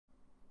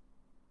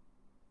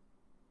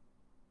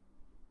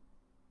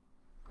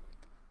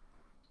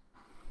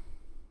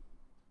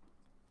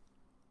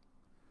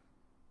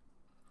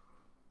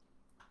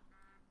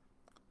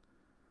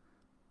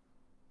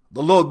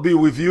The Lord be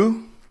with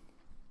you.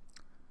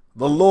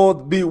 The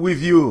Lord be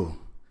with you.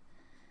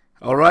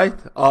 All right.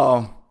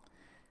 I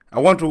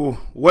want to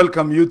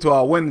welcome you to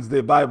our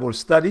Wednesday Bible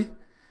study.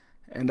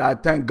 And I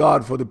thank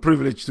God for the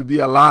privilege to be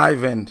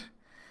alive and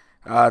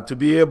to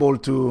be able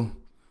to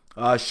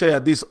share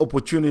this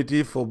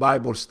opportunity for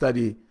Bible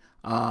study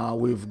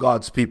with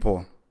God's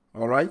people.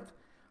 All right.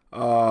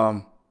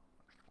 To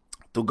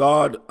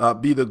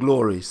God be the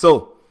glory.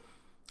 So,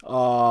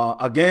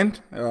 again,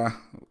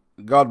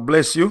 God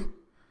bless you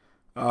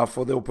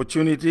for the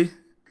opportunity.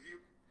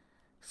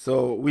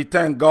 So we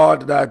thank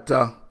God that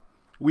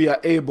we are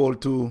able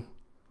to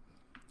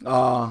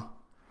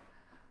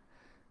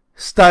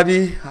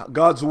study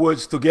God's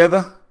words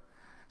together.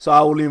 So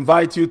I will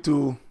invite you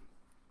to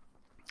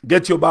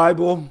get your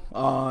Bible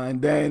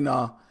and then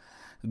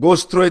go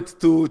straight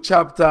to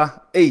chapter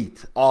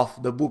 8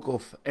 of the book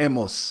of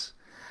Amos.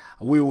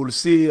 We will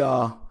see,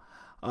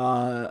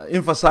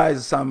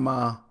 emphasize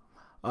some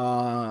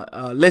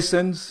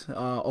lessons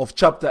of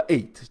chapter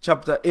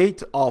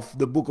 8 of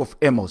the book of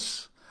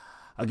Amos.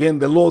 Again,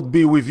 the Lord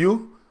be with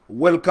you.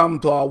 Welcome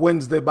to our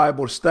Wednesday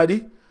Bible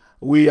study.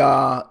 We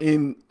are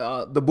in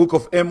the book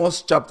of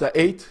Amos, chapter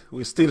 8.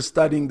 We're still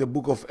studying the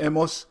book of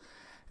Amos,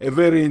 a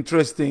very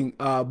interesting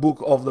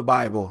book of the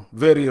Bible,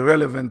 very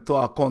relevant to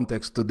our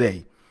context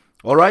today.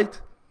 All right?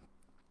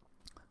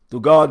 To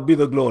God be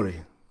the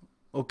glory.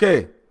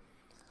 Okay.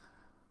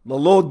 The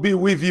Lord be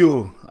with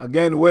you.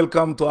 Again,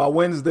 welcome to our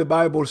Wednesday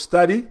Bible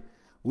study.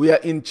 We are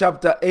in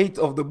chapter 8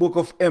 of the book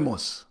of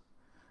Amos.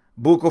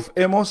 Book of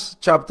Amos,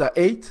 chapter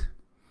 8.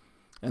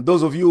 And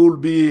those of you who will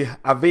be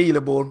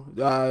available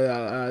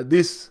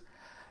this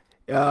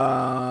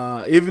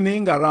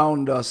evening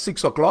around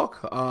 6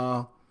 o'clock,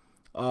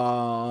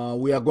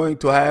 we are going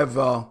to have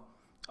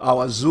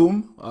our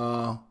Zoom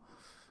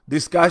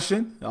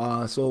discussion.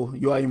 So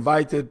you are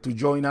invited to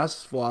join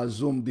us for our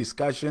Zoom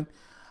discussion.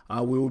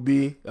 We will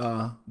be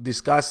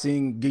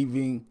discussing,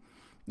 giving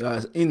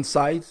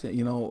insights,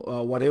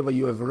 whatever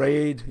you have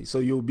read, so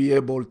you'll be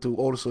able to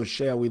also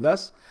share with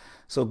us.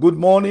 So good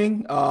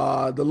morning.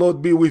 The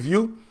Lord be with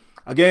you.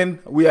 Again,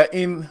 we are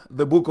in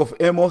the book of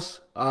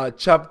Amos,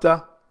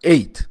 chapter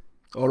 8.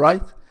 All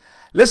right.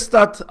 Let's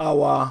start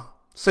our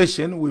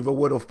session with a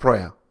word of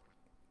prayer.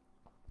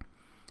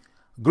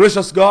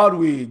 Gracious God,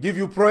 we give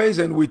you praise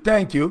and we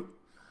thank you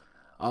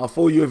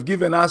for you have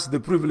given us the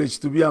privilege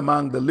to be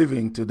among the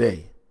living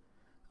today.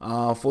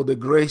 For the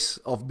grace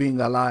of being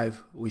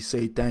alive, we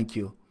say thank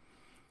you.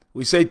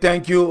 We say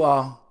thank you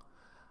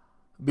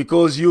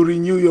because you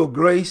renew your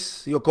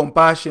grace, your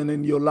compassion,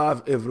 and your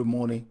love every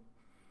morning.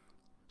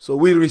 So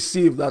we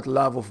receive that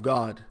love of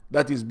God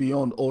that is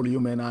beyond all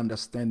human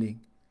understanding.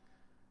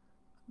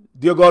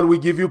 Dear God, we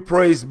give you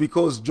praise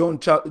because John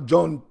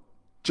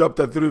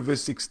chapter 3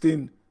 verse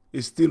 16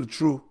 is still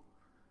true.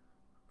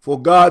 For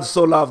God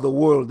so loved the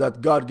world that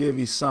God gave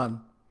his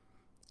Son,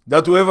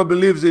 that whoever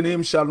believes in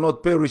him shall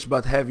not perish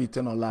but have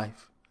eternal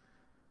life.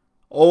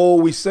 Oh,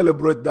 we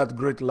celebrate that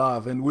great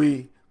love, and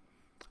we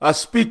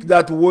speak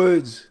that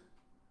words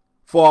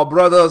for our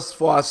brothers,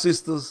 for our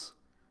sisters,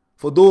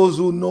 for those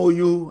who know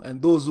you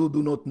and those who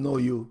do not know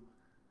you.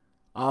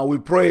 We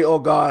pray, oh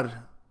God,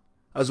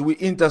 as we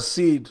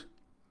intercede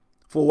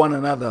for one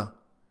another,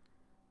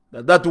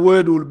 that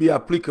word will be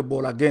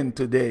applicable again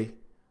today,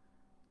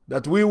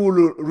 that we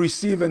will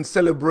receive and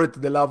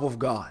celebrate the love of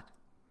God.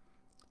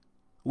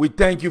 We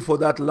thank you for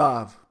that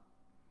love.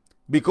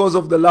 Because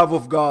of the love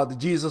of God,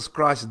 Jesus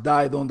Christ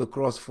died on the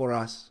cross for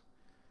us.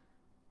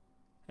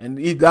 And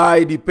he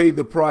died, he paid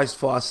the price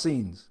for our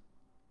sins.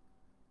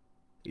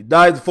 He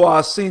died for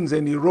our sins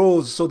and he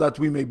rose so that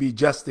we may be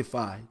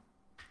justified.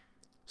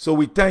 So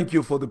we thank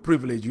you for the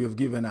privilege you have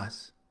given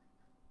us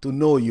to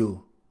know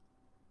you.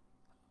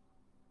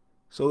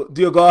 So,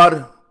 dear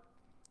God,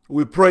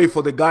 we pray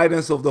for the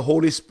guidance of the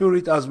Holy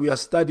Spirit as we are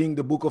studying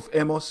the book of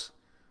Amos.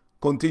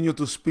 Continue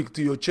to speak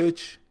to your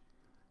church,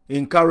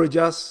 encourage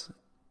us,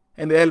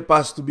 and help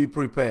us to be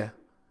prepared.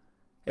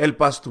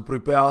 Help us to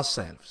prepare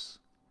ourselves.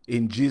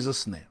 In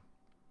Jesus' name.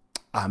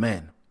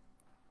 Amen.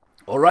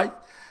 All right.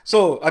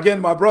 So again,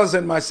 my brothers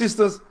and my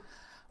sisters,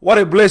 what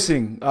a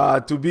blessing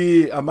to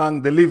be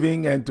among the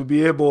living and to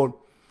be able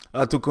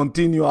to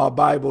continue our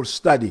Bible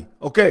study.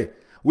 Okay.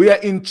 We are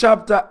in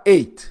chapter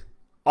 8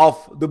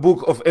 of the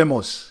book of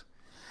Amos.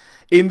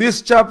 In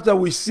this chapter,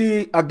 we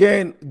see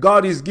again,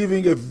 God is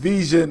giving a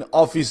vision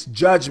of his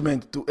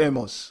judgment to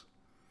Amos.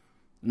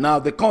 Now,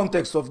 the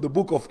context of the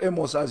book of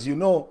Amos, as you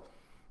know,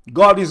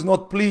 God is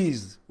not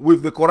pleased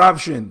with the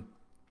corruption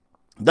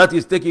that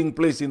is taking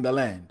place in the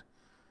land.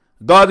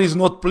 God is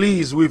not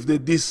pleased with the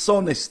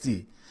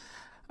dishonesty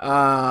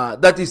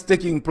that is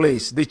taking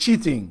place, the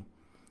cheating,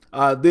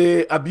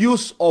 the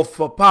abuse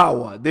of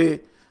power,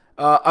 the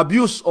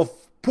abuse of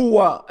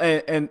poor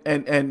and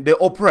the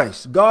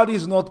oppressed. God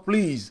is not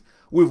pleased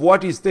with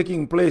what is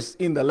taking place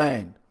in the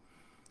land.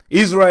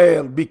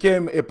 Israel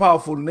became a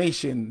powerful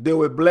nation. They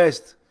were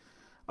blessed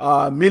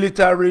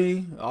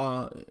military,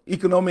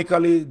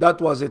 economically.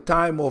 That was a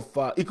time of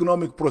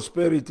economic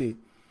prosperity.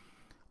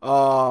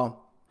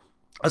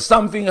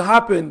 Something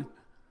happened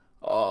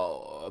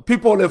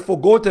people have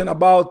forgotten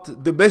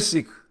about the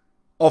basic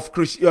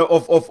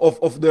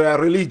of their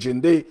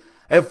religion. They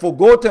have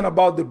forgotten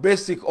about the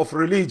basic of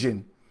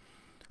religion.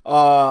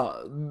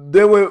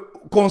 They were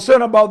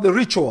concerned about the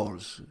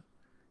rituals.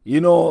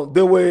 You know,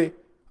 they were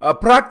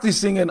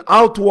practicing an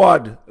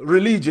outward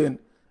religion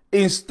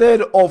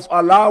instead of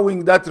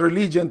allowing that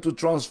religion to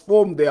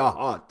transform their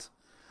heart.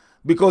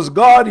 Because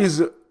God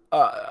is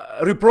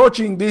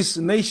reproaching this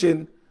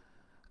nation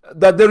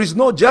that there is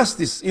no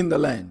justice in the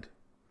land.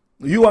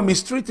 You are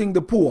mistreating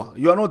the poor.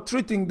 You are not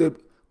treating the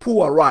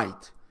poor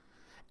right.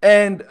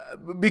 And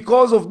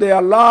because of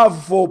their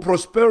love for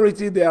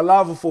prosperity, their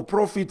love for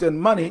profit and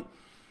money,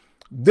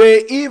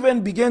 they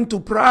even began to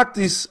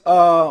practice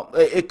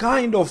a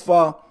kind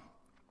of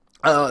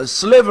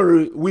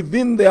slavery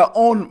within their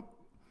own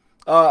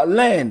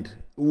land,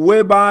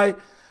 whereby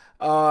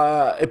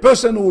a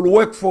person will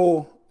work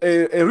for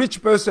a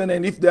rich person,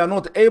 and if they are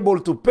not able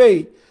to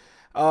pay,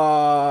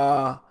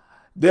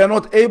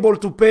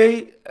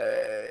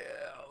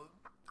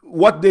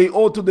 what they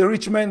owe to the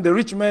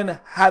rich man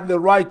had the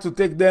right to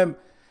take them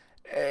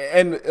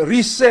and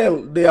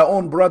resell their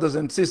own brothers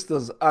and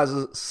sisters as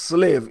a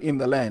slave in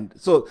the land.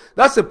 So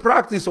that's a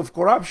practice of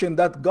corruption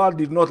that God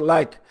did not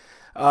like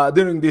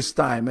during this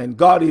time. And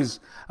God is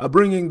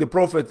bringing the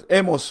prophet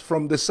Amos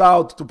from the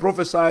south to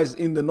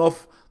prophesy in the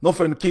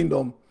northern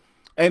kingdom.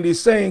 And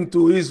he's saying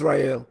to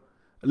Israel,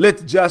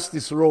 let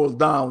justice roll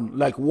down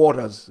like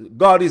waters.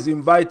 God is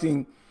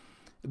inviting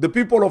the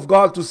people of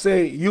God to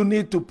say, you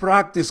need to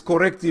practice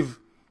corrective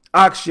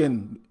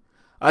action.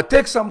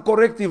 Take some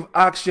corrective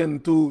action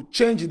to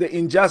change the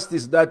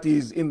injustice that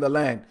is in the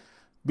land.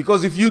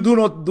 Because if you do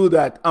not do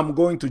that, I'm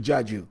going to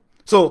judge you.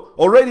 So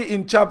already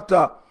in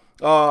chapter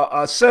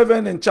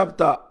 7 and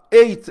chapter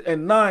 8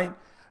 and 9,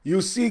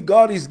 you see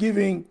God is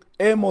giving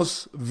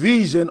Amos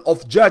vision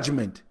of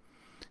judgment.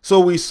 So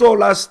we saw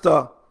last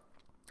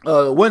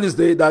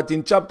Wednesday that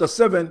in chapter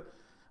 7,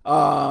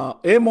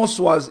 Amos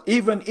was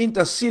even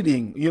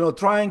interceding,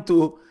 trying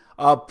to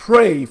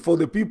pray for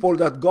the people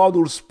that God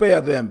will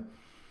spare them.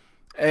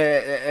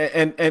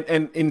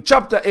 And in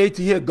chapter 8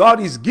 here, God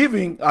is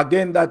giving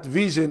again that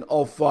vision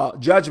of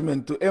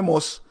judgment to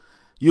Amos.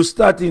 You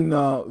start in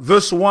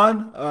verse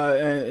 1,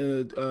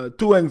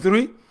 2 and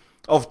 3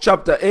 of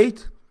chapter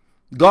 8.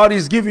 God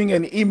is giving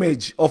an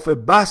image of a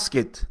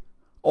basket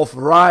of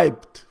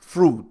ripe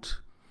fruit.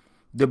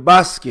 The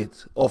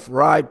basket of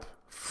ripe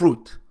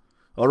fruit.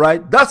 All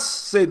right. That's,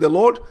 say the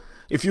Lord.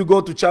 If you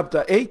go to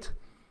chapter 8,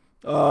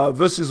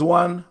 verses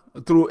 1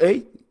 through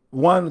 3.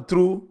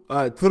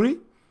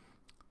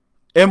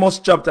 Amos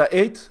chapter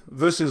 8,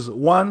 verses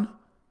 1,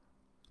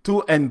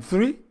 2, and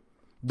 3.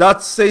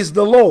 That says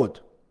the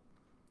Lord.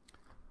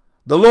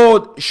 The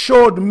Lord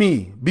showed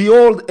me,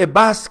 behold, a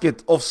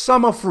basket of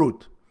summer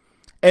fruit.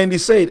 And he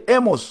said,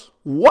 Amos,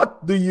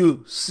 what do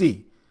you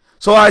see?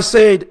 So I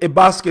said, a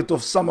basket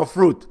of summer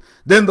fruit.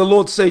 Then the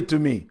Lord said to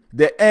me,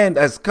 the end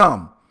has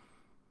come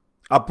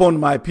upon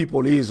my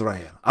people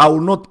Israel. I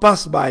will not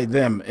pass by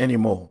them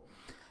anymore.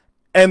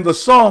 And the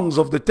songs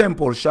of the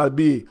temple shall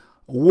be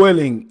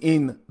wailing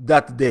in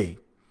that day.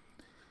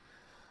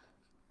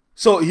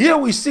 So here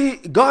we see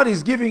God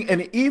is giving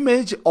an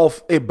image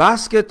of a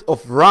basket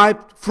of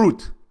ripe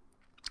fruit.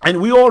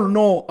 And we all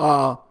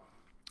know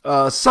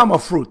summer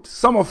fruit.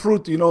 Summer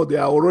fruit, they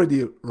are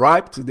already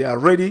ripe, they are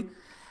ready.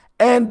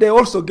 And they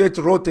also get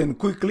rotten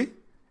quickly,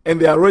 and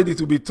they are ready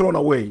to be thrown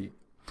away.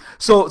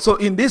 So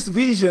in this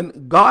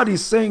vision, God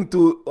is saying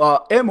to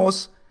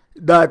Amos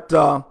that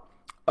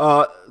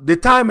the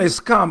time has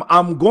come.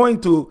 I'm going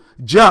to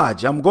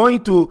judge. I'm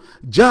going to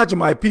judge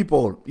my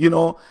people.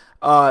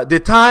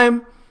 The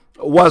time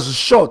was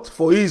short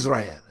for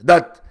Israel,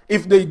 that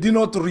if they do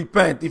not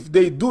repent,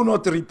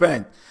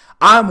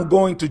 I'm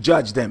going to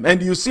judge them.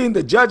 And you see in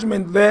the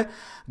judgment there,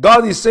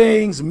 God is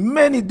saying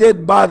many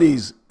dead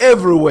bodies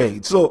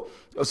everywhere. So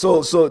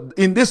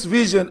in this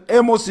vision,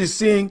 Amos is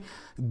seeing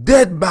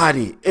dead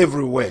body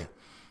everywhere.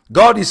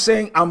 God is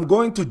saying, I'm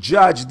going to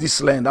judge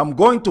this land. I'm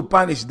going to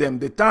punish them.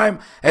 The time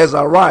has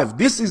arrived.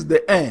 This is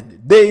the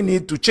end. They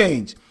need to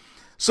change.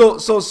 So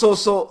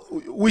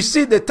we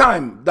see the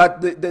time, that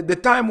the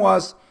time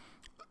was,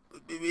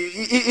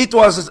 it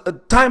was a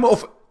time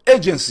of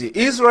urgency.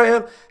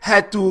 Israel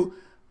had to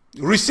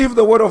receive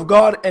the word of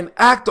God and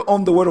act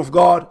on the word of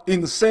God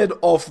instead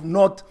of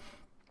not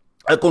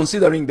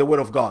considering the word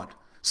of God.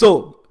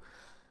 So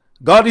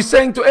God is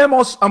saying to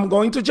Amos, I'm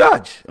going to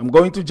judge. I'm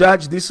going to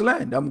judge this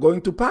land. I'm going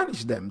to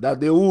punish them.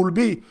 That there will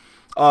be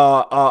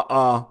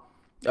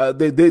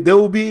there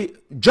will be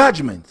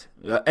judgment.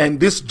 And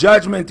this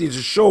judgment is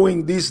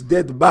showing this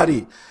dead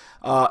body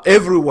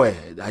everywhere.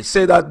 I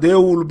say that they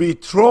will be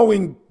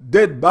throwing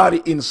dead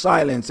body in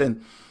silence,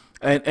 and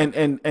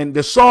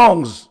the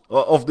songs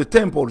of the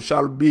temple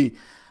shall be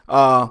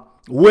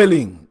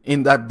wailing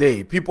in that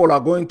day. People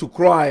are going to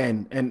cry,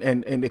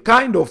 and a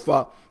kind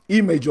of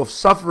image of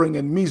suffering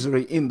and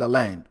misery in the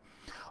land.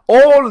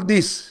 All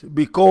this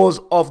because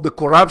of the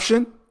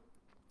corruption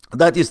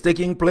that is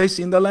taking place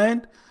in the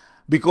land,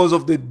 because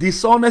of the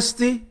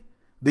dishonesty,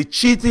 the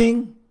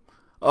cheating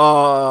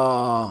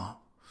the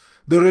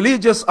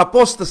religious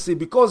apostasy,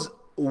 because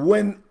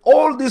when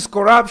all these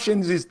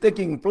corruptions is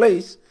taking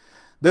place,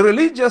 the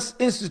religious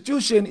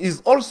institution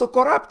is also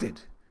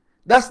corrupted.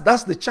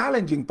 That's the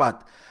challenging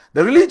part.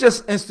 The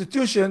religious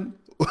institution,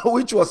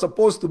 which was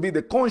supposed to be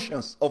the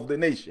conscience of the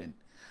nation,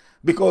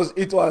 because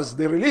it was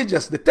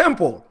the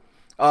temple,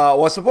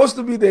 was supposed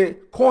to be the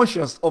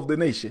conscience of the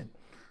nation,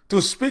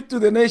 to speak to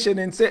the nation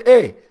and say,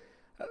 hey,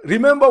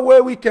 remember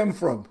where we came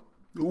from.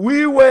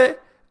 We were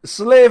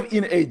slaves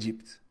in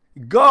Egypt.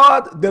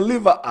 God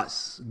delivered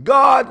us.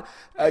 God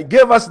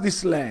gave us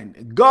this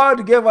land.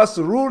 God gave us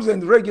rules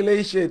and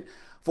regulations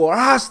for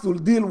us to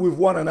deal with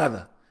one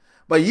another.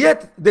 But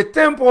yet the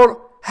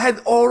temple had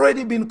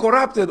already been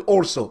corrupted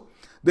also.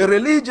 The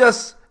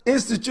religious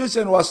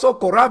institution was so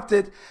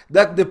corrupted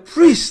that the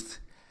priests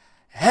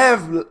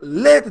have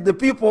led the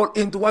people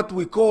into what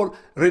we call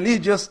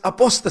religious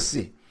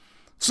apostasy.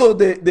 So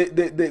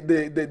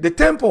the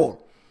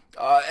temple,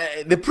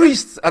 the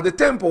priests at the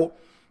temple,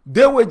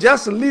 they were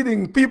just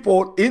leading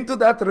people into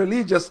that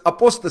religious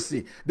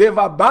apostasy. They've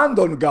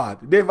abandoned God.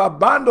 They've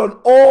abandoned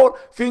all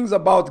things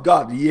about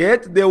God.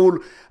 Yet they will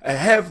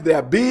have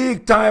their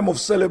big time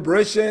of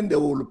celebration. They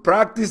will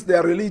practice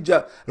their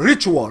religious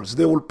rituals.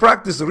 They will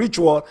practice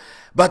ritual,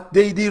 but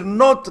they did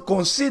not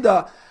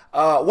consider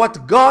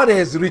what God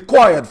has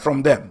required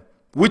from them,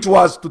 which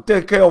was to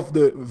take care of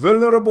the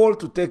vulnerable,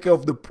 to take care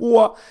of the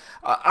poor.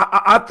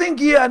 I think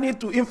here I need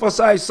to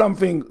emphasize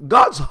something.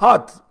 God's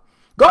heart,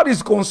 God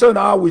is concerned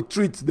how we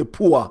treat the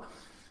poor.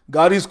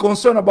 God is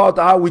concerned about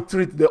how we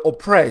treat the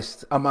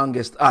oppressed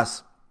amongst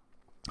us.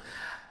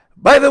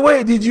 By the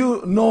way, did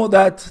you know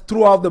that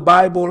throughout the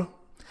Bible,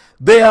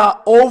 there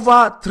are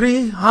over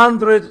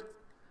 300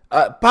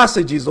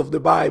 passages of the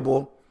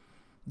Bible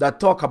that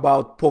talk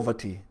about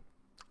poverty?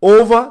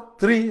 Over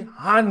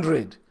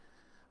 300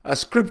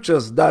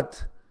 scriptures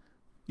that,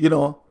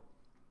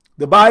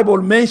 the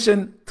Bible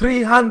mentioned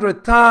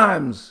 300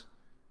 times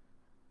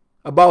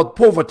about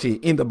poverty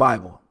in the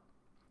Bible.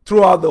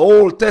 Throughout the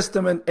Old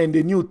Testament and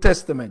the New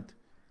Testament,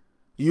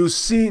 you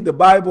see the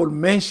Bible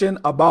mention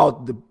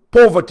about the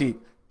poverty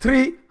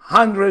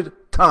 300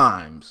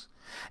 times.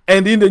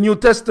 And in the New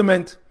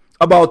Testament,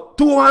 about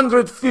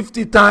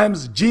 250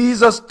 times,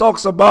 Jesus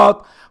talks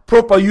about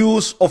proper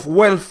use of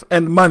wealth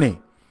and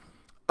money.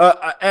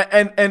 I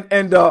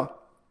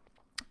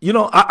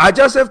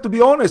just have to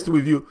be honest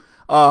with you.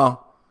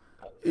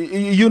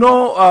 We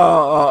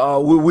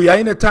are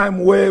in a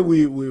time where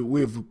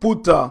we've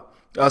put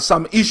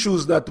some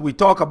issues that we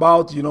talk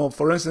about.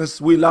 For instance,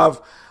 we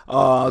love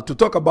to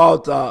talk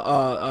about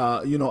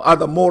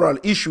other moral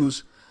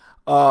issues.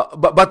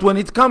 But when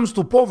it comes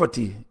to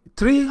poverty,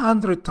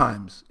 300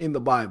 times in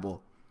the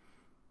Bible,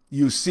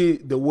 you see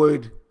the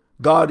word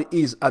God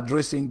is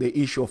addressing the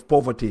issue of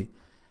poverty.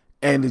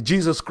 And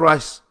Jesus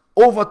Christ,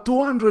 over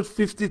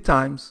 250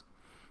 times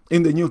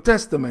in the New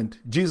Testament,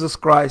 Jesus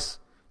Christ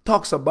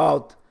talks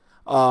about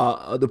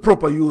the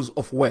proper use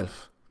of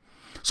wealth.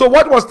 So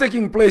what was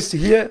taking place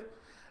here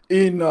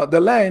in the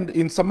land,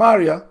 in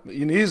Samaria,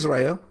 in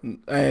Israel,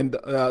 and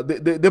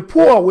the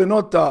poor were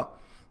not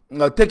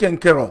taken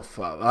care of.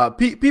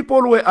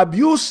 People were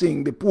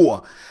abusing the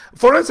poor.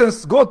 For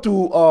instance, go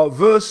to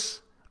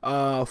verse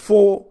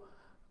 4,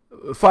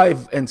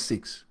 5, and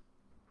 6.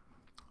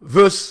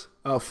 Verse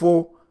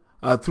 4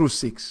 through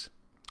 6.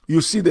 You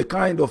see the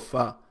kind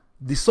of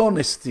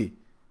dishonesty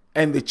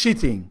and the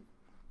cheating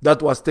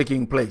that was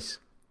taking place.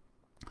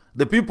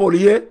 The people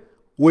here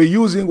were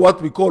using what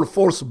we call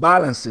false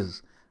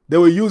balances. They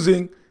were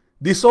using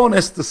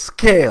dishonest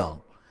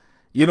scale.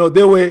 They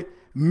were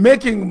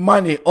making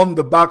money on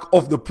the back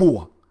of the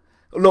poor.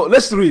 Look,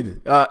 let's read.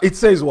 It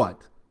says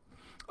what?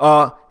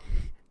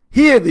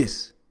 Hear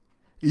this.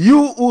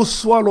 You who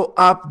swallow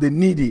up the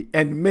needy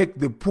and make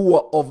the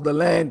poor of the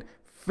land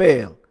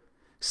fail,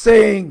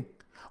 saying,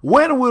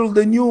 when will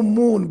the new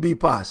moon be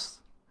passed,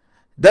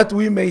 that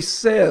we may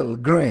sell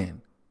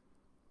grain,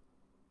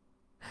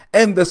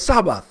 and the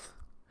Sabbath,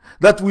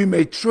 that we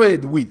may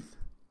trade with?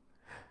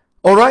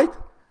 All right?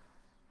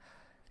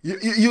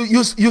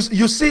 You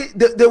see,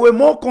 they were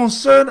more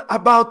concerned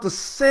about the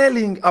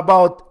selling,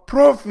 about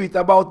profit,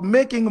 about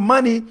making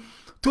money,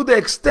 to the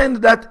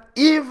extent that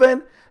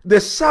even the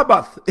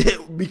Sabbath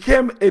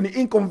became an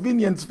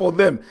inconvenience for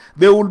them.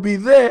 They will be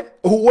there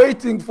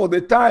waiting for the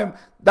time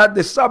that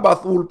the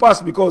Sabbath will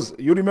pass, because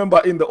you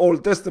remember in the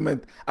Old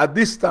Testament, at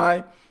this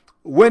time,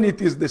 when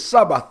it is the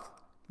Sabbath,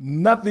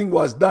 nothing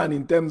was done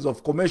in terms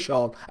of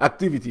commercial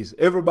activities.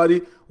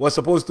 Everybody was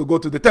supposed to go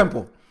to the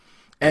temple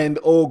and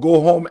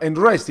go home and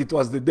rest. It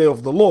was the day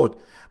of the Lord.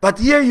 But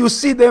here you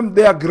see them,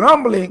 they are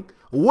grumbling.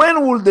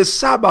 When will the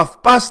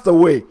Sabbath pass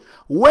away?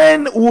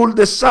 When will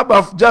the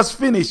Sabbath just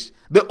finish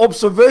the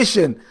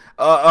observation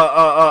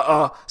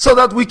so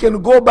that we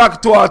can go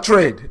back to our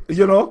trade,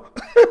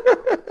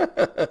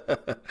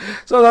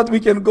 so that we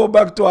can go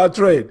back to our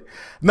trade.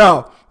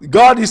 Now,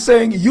 God is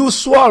saying, you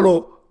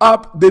swallow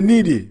up the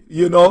needy,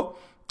 you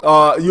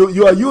are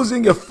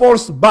using a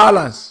false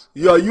balance.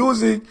 You are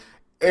using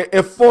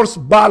a false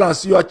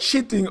balance. You are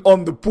cheating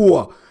on the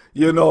poor.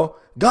 You know,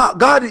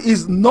 God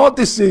is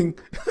noticing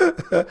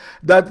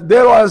that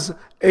there was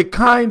a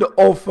kind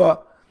of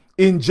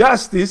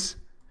injustice.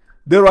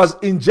 There was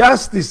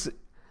injustice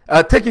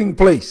taking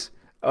place.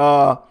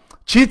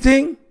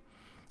 Cheating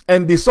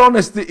and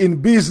dishonesty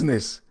in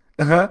business.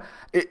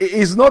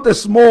 It's not a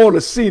small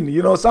sin.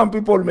 You know, some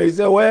people may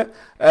say, well,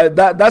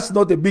 that's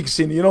not a big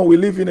sin. You know, we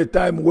live in a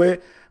time where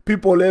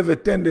people have a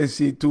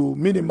tendency to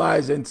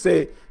minimize and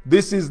say,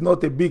 this is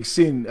not a big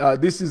sin.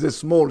 This is a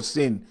small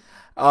sin.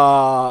 We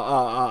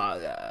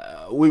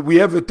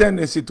have a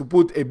tendency to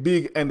put a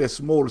big and a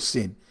small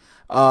sin.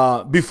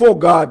 Before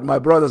God, my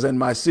brothers and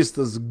my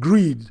sisters,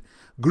 greed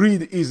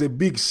is a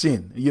big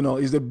sin. You know,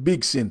 is a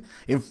big sin.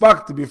 In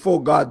fact,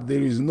 before God,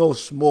 there is no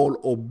small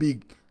or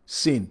big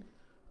sin.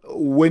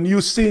 When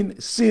you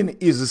sin, sin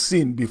is a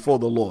sin before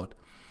the Lord.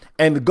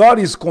 And God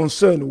is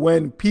concerned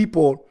when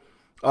people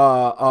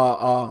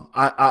are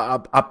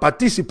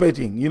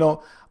participating, you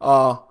know,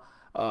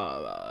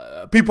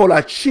 people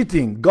are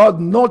cheating.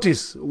 God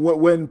notices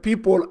when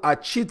people are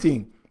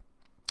cheating,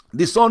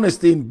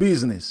 dishonesty in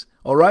business,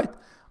 all right?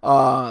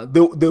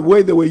 The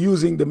way they were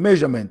using the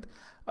measurement.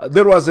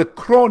 There was a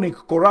chronic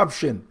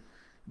corruption,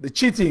 the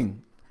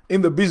cheating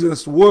in the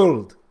business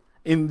world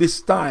in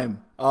this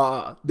time.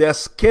 Their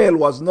scale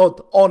was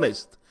not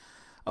honest.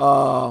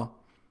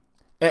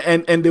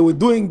 And they were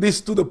doing this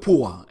to the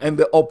poor and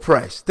the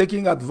oppressed,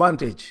 taking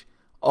advantage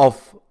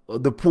of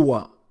the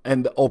poor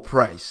and the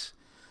oppressed.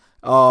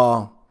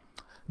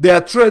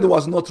 Their trade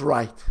was not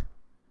right.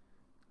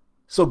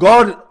 So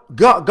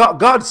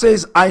God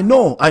says, I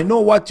know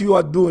what you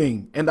are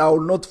doing, and I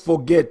will not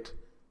forget.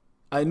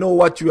 I know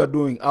what you are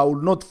doing. I will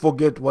not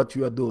forget what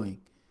you are doing.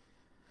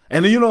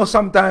 And you know,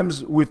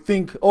 sometimes we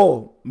think,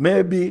 oh,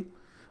 maybe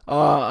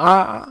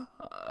I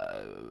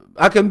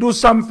can do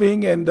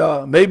something, and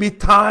maybe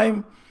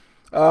time,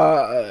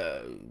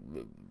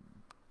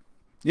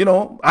 you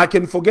know, I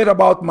can forget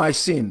about my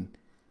sin.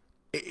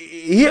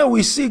 Here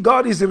we see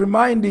God is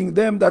reminding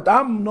them that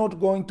I'm not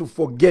going to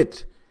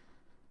forget.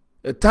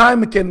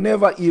 Time can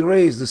never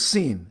erase the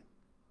sin.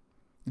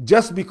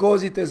 Just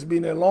because it has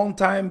been a long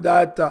time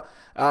that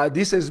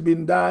this has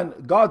been done,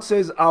 God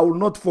says, I will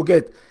not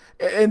forget.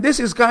 And this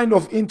is kind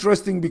of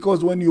interesting,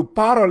 because when you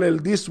parallel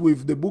this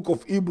with the book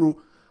of Hebrew,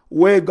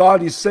 where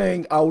God is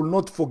saying, I will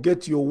not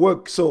forget your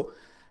work. So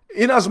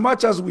in as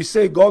much as we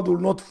say God will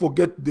not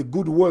forget the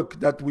good work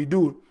that we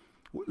do,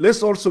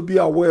 let's also be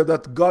aware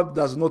that God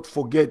does not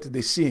forget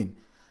the sin.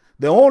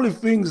 The only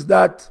things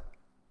that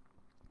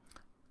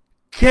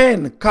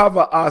can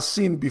cover our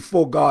sin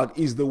before God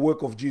is the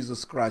work of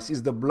Jesus Christ,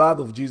 is the blood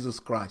of Jesus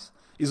Christ.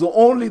 It's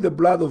only the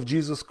blood of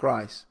Jesus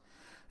Christ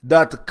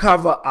that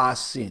cover our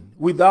sin.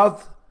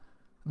 Without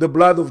the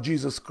blood of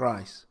Jesus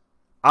Christ,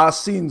 our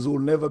sins will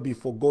never be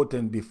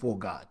forgotten before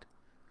God.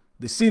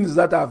 The sins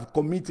that I've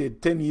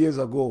committed 10 years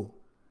ago,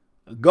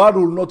 God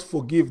will not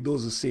forgive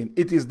those sins.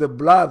 It is the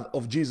blood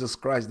of Jesus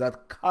Christ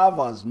that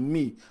covers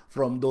me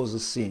from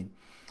those sins.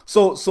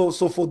 So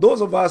for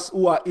those of us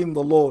who are in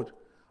the Lord,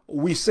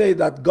 we say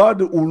that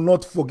God will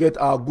not forget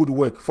our good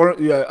work.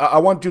 I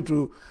want you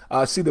to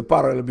see the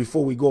parallel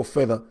before we go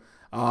further.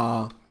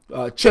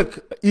 Check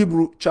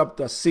Hebrews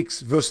chapter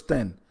 6 verse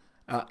 10.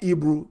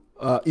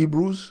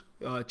 Hebrews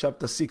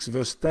chapter 6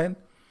 verse 10.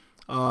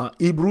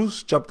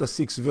 Hebrews chapter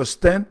 6 verse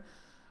 10.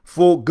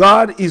 For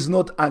God is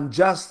not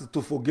unjust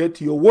to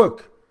forget your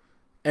work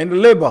and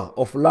labor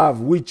of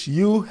love which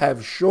you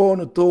have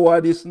shown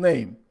toward his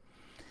name,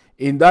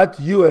 in that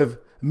you have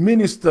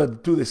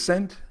ministered to the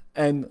saint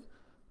and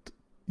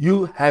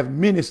you have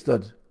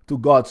ministered to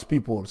God's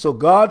people. So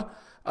God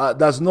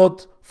does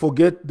not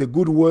forget the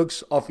good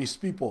works of his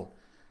people.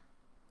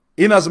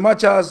 In as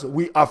much as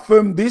we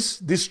affirm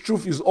this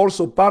truth is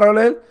also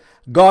parallel.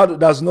 God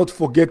does not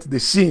forget the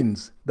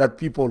sins that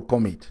people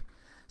commit.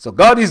 So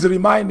God is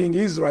reminding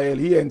Israel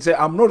here and say,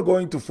 I'm not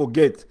going to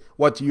forget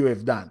what you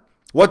have done.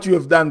 What you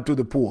have done to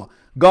the poor.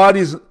 God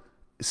is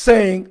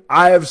saying,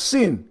 I have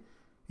seen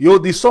your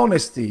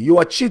dishonesty. You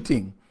are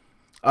cheating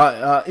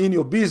in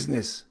your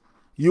business.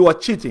 You are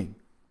cheating.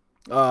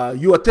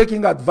 You are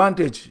taking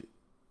advantage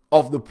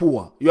of the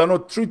poor. You are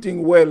not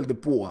treating well the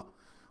poor.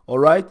 All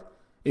right?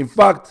 In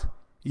fact,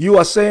 you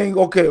are saying,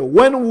 okay,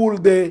 when will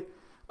the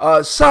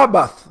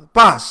Sabbath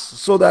pass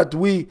so that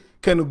we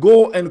can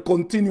go and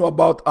continue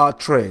about our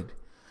trade?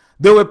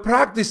 They were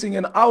practicing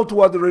an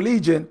outward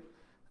religion.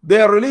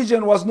 Their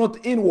religion was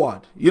not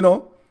inward, you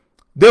know.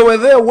 They were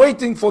there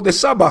waiting for the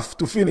Sabbath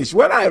to finish.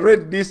 When I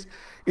read this,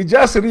 it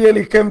just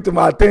really came to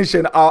my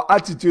attention, our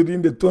attitude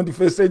in the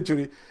 21st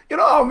century. You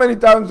know how many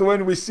times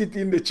when we sit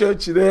in the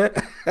church there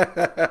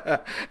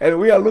and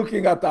we are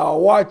looking at our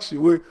watch,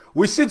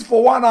 we sit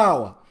for 1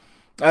 hour.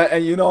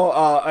 And you know,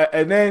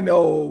 and then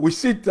we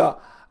sit...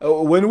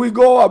 when we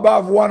go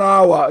above 1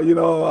 hour, you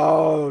know,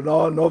 oh,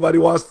 no, nobody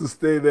wants to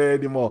stay there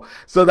anymore.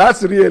 So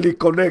that's really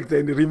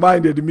connected and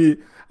reminded me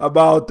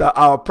about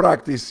our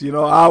practice, you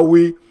know, how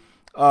we,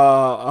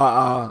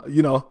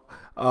 you know,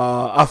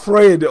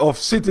 afraid of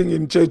sitting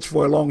in church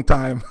for a long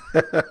time.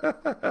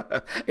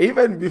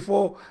 Even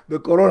before the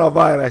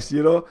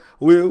coronavirus,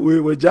 we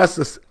were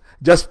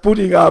just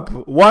putting up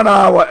 1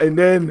 hour and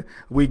then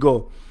we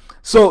go.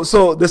 So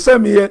the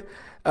same year,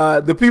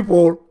 the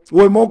people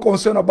were more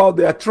concerned about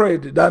their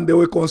trade than they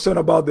were concerned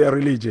about their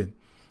religion.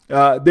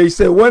 They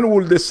say, when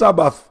will the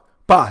Sabbath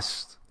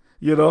pass?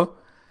 When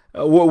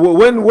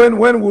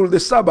will the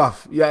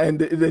Sabbath, and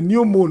the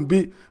new moon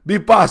be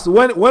passed?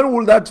 When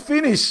will that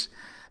finish?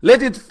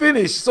 Let it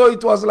finish. So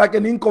it was like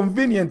an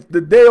inconvenience.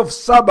 The day of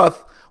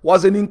Sabbath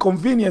was an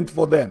inconvenience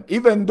for them.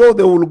 Even though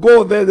they will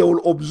go there, they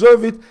will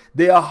observe it,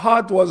 their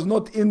heart was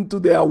not into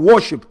their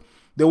worship.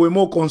 They were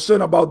more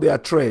concerned about their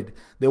trade.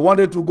 They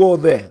wanted to go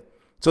there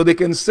so they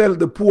can sell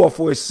the poor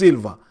for a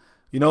silver,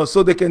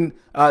 so they can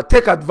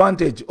take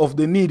advantage of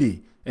the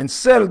needy and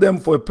sell them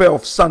for a pair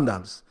of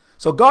sandals.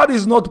 So God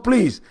is not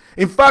pleased.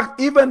 In fact,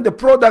 even the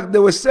product they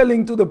were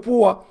selling to the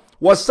poor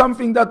was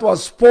something that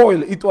was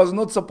spoiled. It was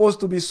not supposed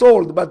to be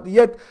sold, but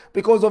yet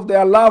because of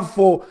their love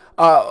for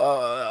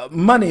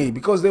money,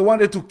 because they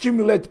wanted to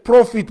accumulate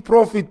profit,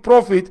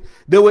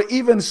 they were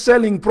even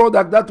selling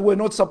products that were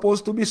not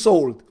supposed to be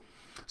sold.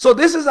 So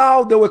this is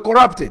how they were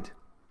corrupted.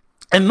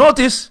 And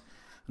notice,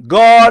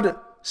 God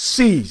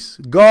sees,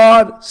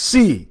 God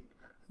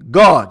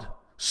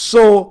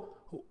saw,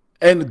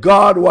 and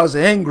God was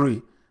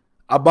angry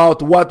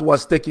about what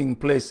was taking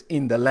place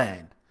in the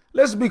land.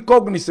 Let's be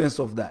cognizant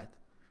of that.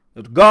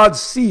 That God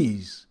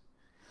sees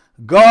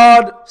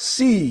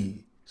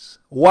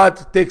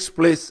what takes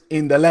place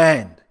in the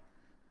land.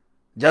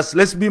 Just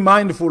let's be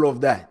mindful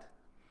of that.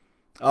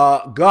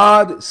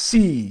 God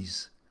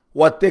sees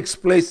what takes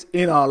place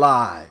in our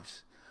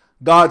lives.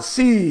 God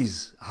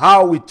sees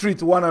how we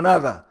treat one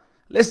another.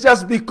 Let's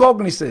just be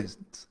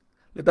cognizant.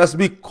 Let us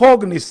be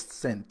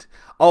cognizant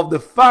of the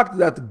fact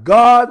that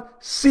God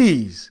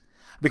sees.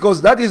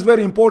 Because that is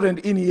very important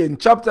in here. In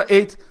chapter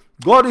 8,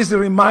 God is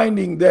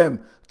reminding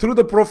them through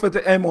the prophet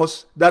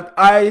Amos that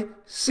I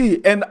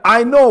see and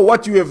I know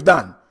what you have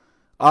done.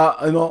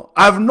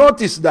 I've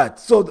noticed that.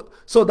 So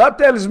that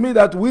tells me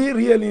that we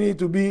really need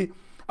to be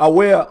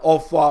aware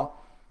of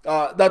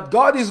that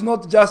God is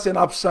not just an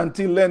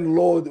absentee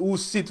landlord who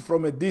sits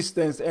from a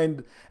distance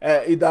and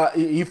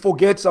he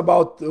forgets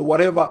about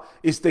whatever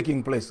is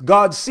taking place.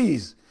 God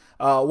sees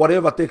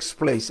whatever takes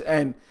place.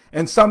 And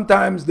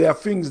sometimes there are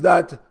things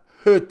that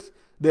hurt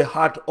the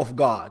heart of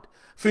God.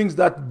 Things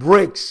that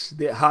breaks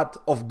the heart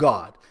of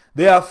God.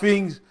 There are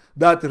things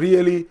that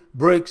really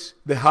breaks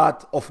the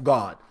heart of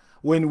God.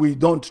 When we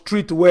don't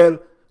treat well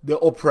the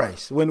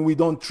oppressed, when we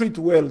don't treat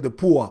well the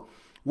poor,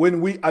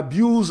 when we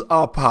abuse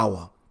our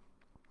power,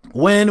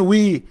 when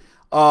we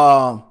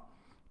don't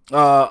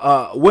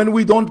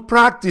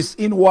practice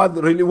inward,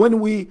 really, when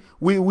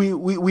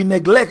we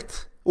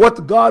neglect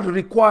what God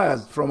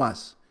requires from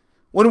us,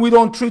 when we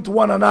don't treat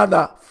one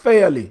another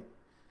fairly,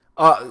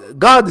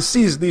 God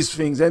sees these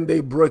things and they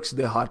breaks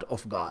the heart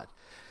of God.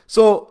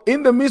 So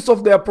in the midst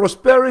of their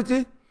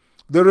prosperity,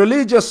 the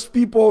religious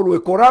people were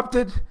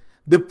corrupted,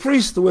 the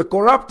priests were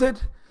corrupted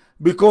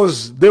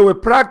because they were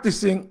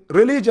practicing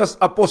religious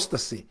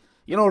apostasy.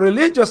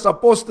 Religious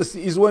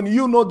apostasy is when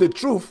you know the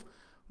truth,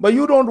 but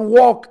you don't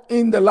walk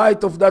in the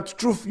light of that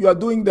truth. You are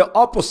doing the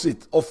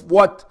opposite of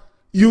what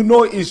you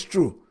know is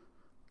true.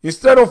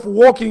 Instead of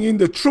walking in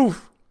the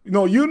truth,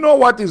 you know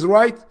what is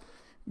right,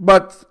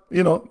 but,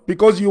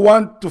 because you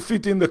want to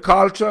fit in the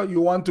culture,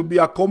 you want to be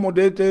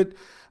accommodated,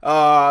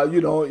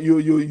 you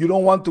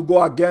don't want to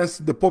go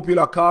against the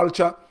popular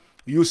culture.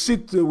 You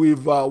sit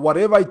with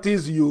whatever it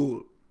is,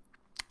 you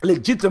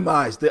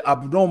legitimize the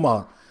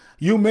abnormal.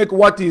 You make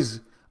what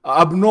is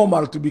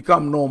abnormal to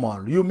become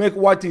normal. You make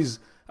what is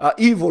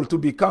evil to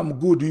become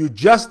good. You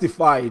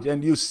justify it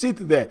and you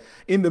sit there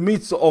in the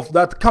midst of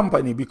that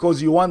company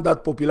because you want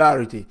that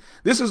popularity.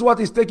 This is what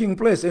is taking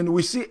place. And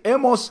we see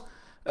Amos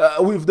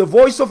with the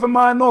voice of a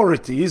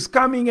minority is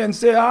coming and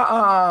say,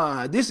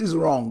 this is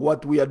wrong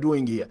what we are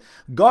doing here.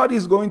 God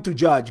is going to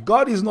judge.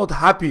 God is not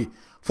happy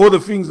for the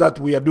things that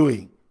we are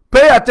doing.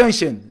 Pay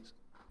attention.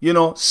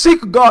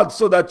 Seek God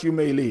so that you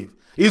may live.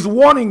 He's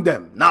warning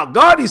them. Now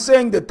God is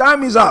saying the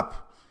time is up.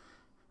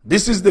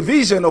 This is the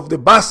vision of the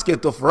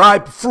basket of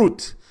ripe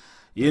fruit.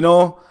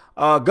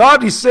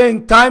 God is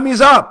saying time is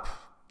up.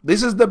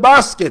 This is the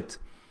basket,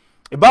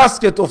 a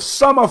basket of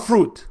summer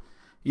fruit.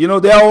 They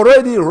are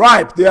already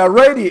ripe. They are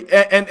ready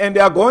and they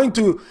are going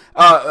to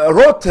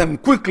rot them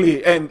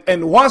quickly.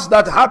 And once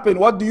that happens,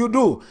 what do you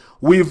do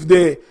with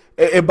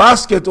a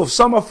basket of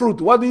summer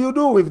fruit? What do you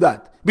do with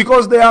that?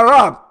 Because they are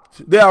ripe.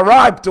 They are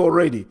ripe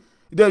already.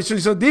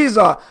 So these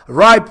are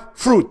ripe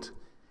fruit.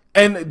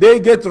 And they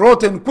get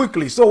rotten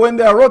quickly. So when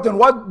they are rotten,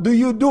 what do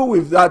you do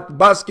with that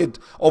basket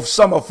of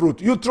summer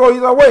fruit? You throw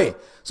it away.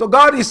 So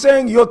God is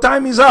saying your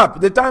time is up.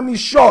 The time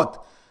is short.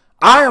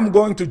 I am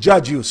going to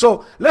judge you.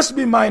 So let's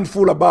be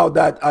mindful about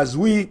that as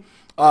we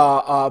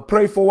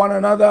pray for one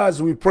another,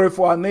 as we pray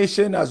for our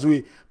nation, as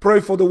we pray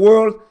for the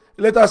world.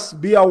 Let us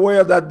be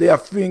aware that there are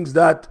things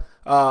that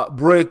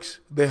breaks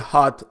the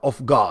heart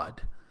of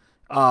God.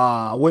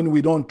 When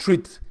we don't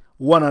treat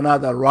one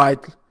another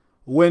right,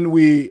 when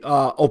we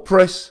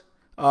oppress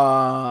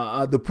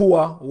the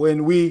poor,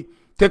 when we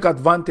take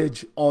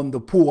advantage on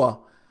the poor,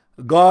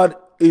 God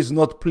is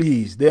not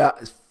pleased. There are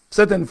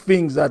certain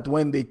things that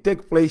when they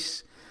take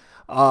place,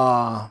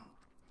 God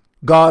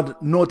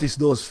noticed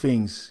those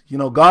things. You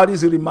know, God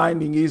is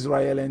reminding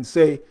Israel and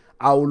say,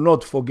 I will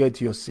not forget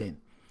your sin.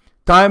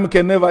 Time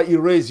can never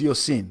erase your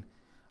sin.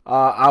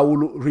 I will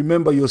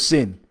remember your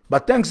sin.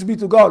 But thanks be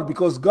to God,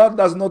 because God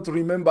does not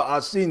remember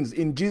our sins.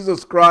 In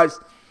Jesus Christ,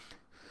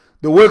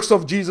 the works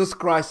of Jesus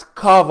Christ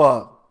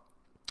covers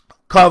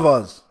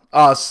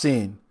our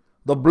sin.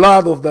 The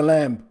blood of the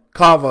Lamb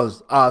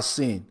covers our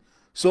sin.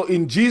 So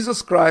in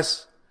Jesus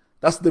Christ,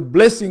 that's the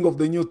blessing of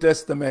the New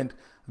Testament.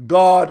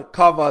 God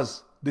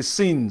covers the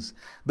sins.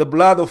 The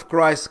blood of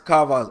Christ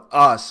covers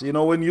us. You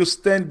know, when you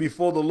stand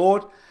before the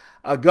Lord,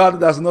 God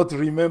does not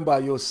remember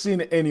your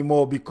sin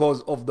anymore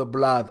because of the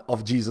blood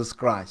of Jesus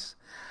Christ.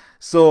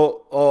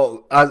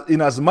 So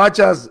in as much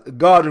as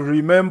God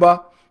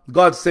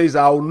God says,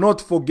 I will not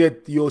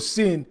forget your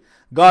sin.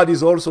 God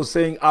is also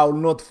saying, I will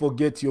not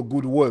forget your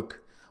good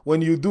work.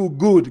 When you do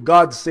good,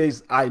 God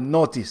says, I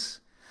notice.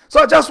 So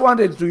I just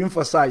wanted to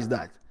emphasize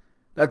that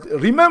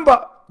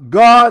remember,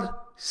 God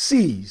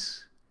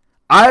sees.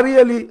 I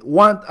really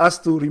want us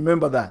to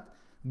remember that.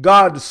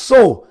 God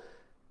saw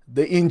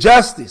the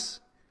injustice,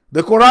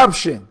 the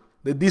corruption,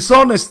 the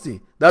dishonesty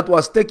that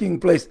was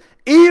taking place,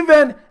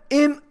 even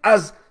in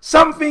as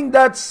something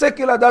that's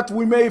secular that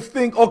we may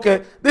think,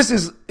 okay,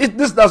 this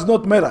does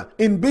not matter.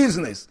 In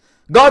business,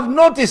 God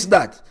noticed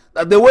that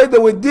the way they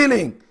were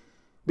dealing,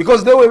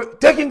 because they were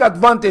taking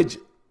advantage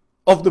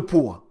of the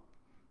poor,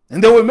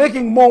 and they were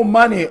making more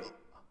money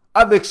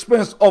at the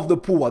expense of the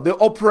poor, the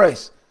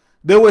oppressed.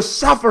 They were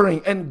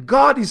suffering, and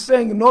God is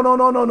saying,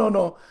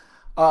 no,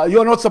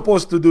 you're not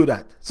supposed to do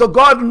that. So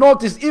God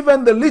noticed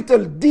even the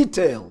little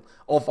detail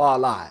of our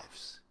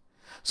lives.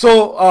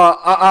 So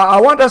I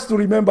want us to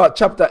remember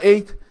chapter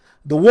 8,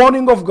 the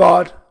warning of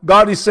God.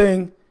 God is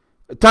saying,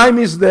 time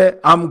is there.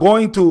 I'm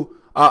going to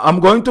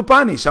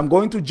punish. I'm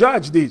going to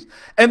judge this.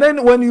 And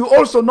then when you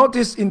also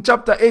notice in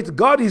chapter 8,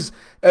 God is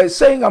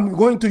saying, I'm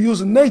going to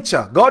use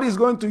nature. God is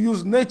going to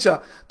use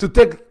nature to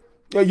take,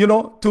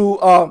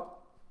 to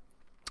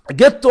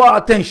get to our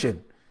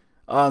attention.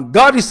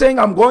 God is saying,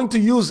 I'm going to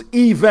use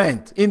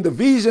event in the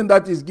vision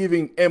that is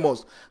giving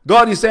Amos.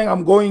 God is saying,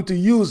 I'm going to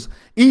use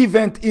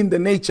event in the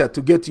nature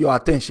to get your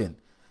attention,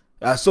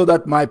 so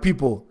that my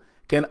people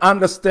can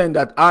understand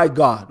that I,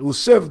 God, who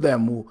served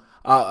them, who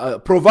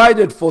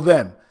provided for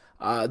them,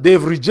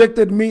 they've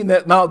rejected me.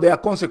 Now there are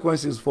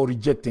consequences for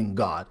rejecting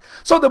God.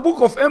 So the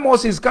book of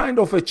Amos is kind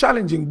of a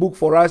challenging book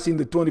for us in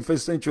the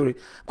 21st century,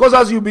 because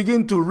as you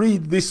begin to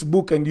read this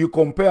book and you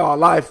compare our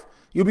life,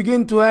 you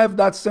begin to have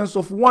that sense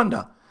of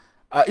wonder.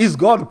 Is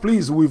God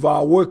pleased with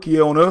our work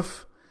here on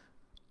earth?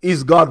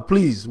 Is God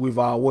pleased with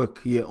our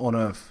work here on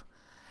earth?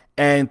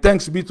 And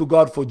thanks be to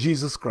God for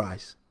Jesus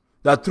Christ,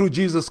 that through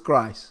Jesus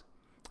Christ,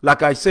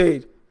 like I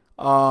said,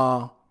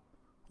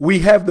 we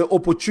have the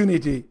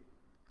opportunity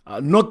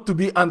not to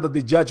be under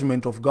the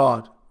judgment of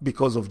God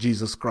because of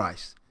Jesus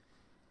Christ.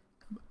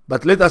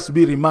 But let us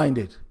be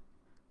reminded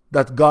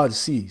that God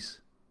sees,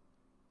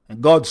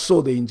 and God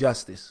saw the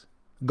injustice.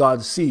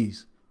 God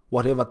sees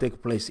whatever takes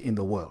place in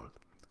the world.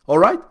 All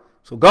right?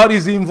 So God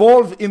is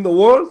involved in the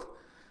world,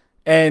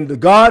 and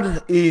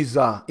God is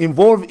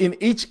involved in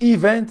each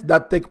event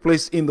that takes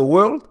place in the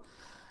world.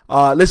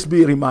 Let's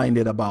be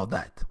reminded about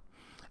that.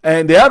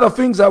 And the other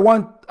things I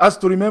want us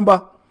to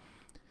remember,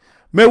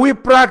 may we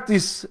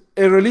practice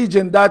a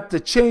religion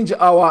that change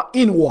our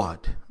inward.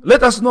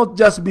 Let us not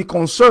just be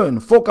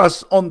concerned,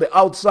 focus on the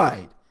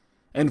outside,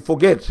 and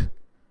forget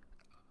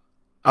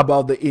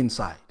about the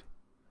inside.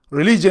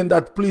 Religion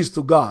that pleases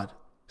to God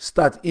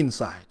start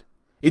inside.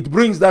 It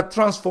brings that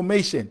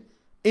transformation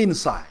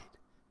inside.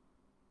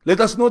 Let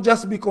us not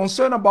just be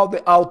concerned about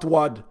the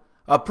outward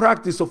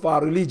practice of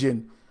our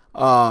religion,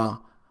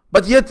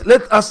 but yet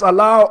let us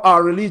allow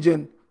our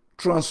religion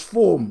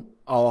transform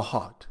our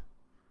heart.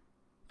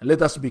 And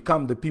let us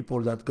become the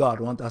people that God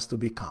wants us to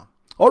become.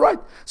 All right.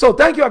 So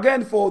thank you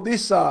again for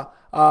this time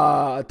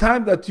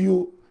that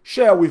you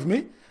share with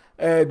me.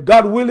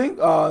 God willing,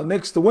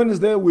 next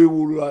Wednesday we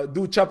will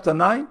do chapter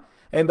 9.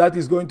 And that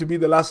is going to be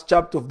the last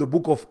chapter of the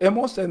book of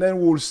Amos. And then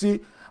we'll see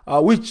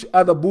which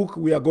other book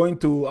we are going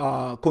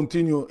to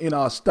continue in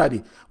our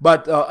study.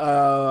 But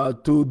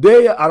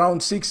today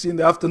around 6 in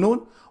the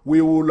afternoon, we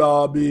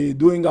will be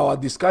doing our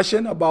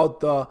discussion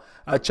about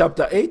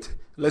chapter 8.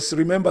 Let's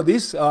remember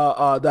this,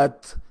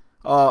 that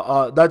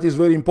is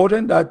very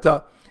important,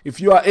 that if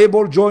you are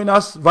able, join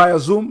us via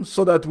Zoom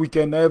so that we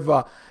can have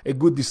a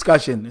good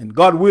discussion. And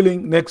God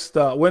willing, next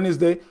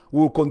Wednesday,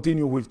 we'll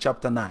continue with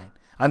chapter 9.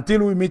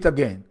 Until we meet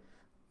again,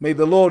 may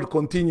the Lord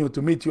continue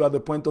to meet you at the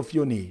point of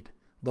your need.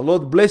 The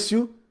Lord bless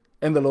you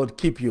and the Lord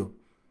keep you.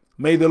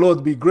 May the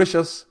Lord be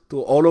gracious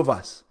to all of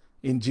us.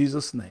 In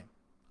Jesus' name,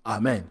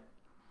 amen.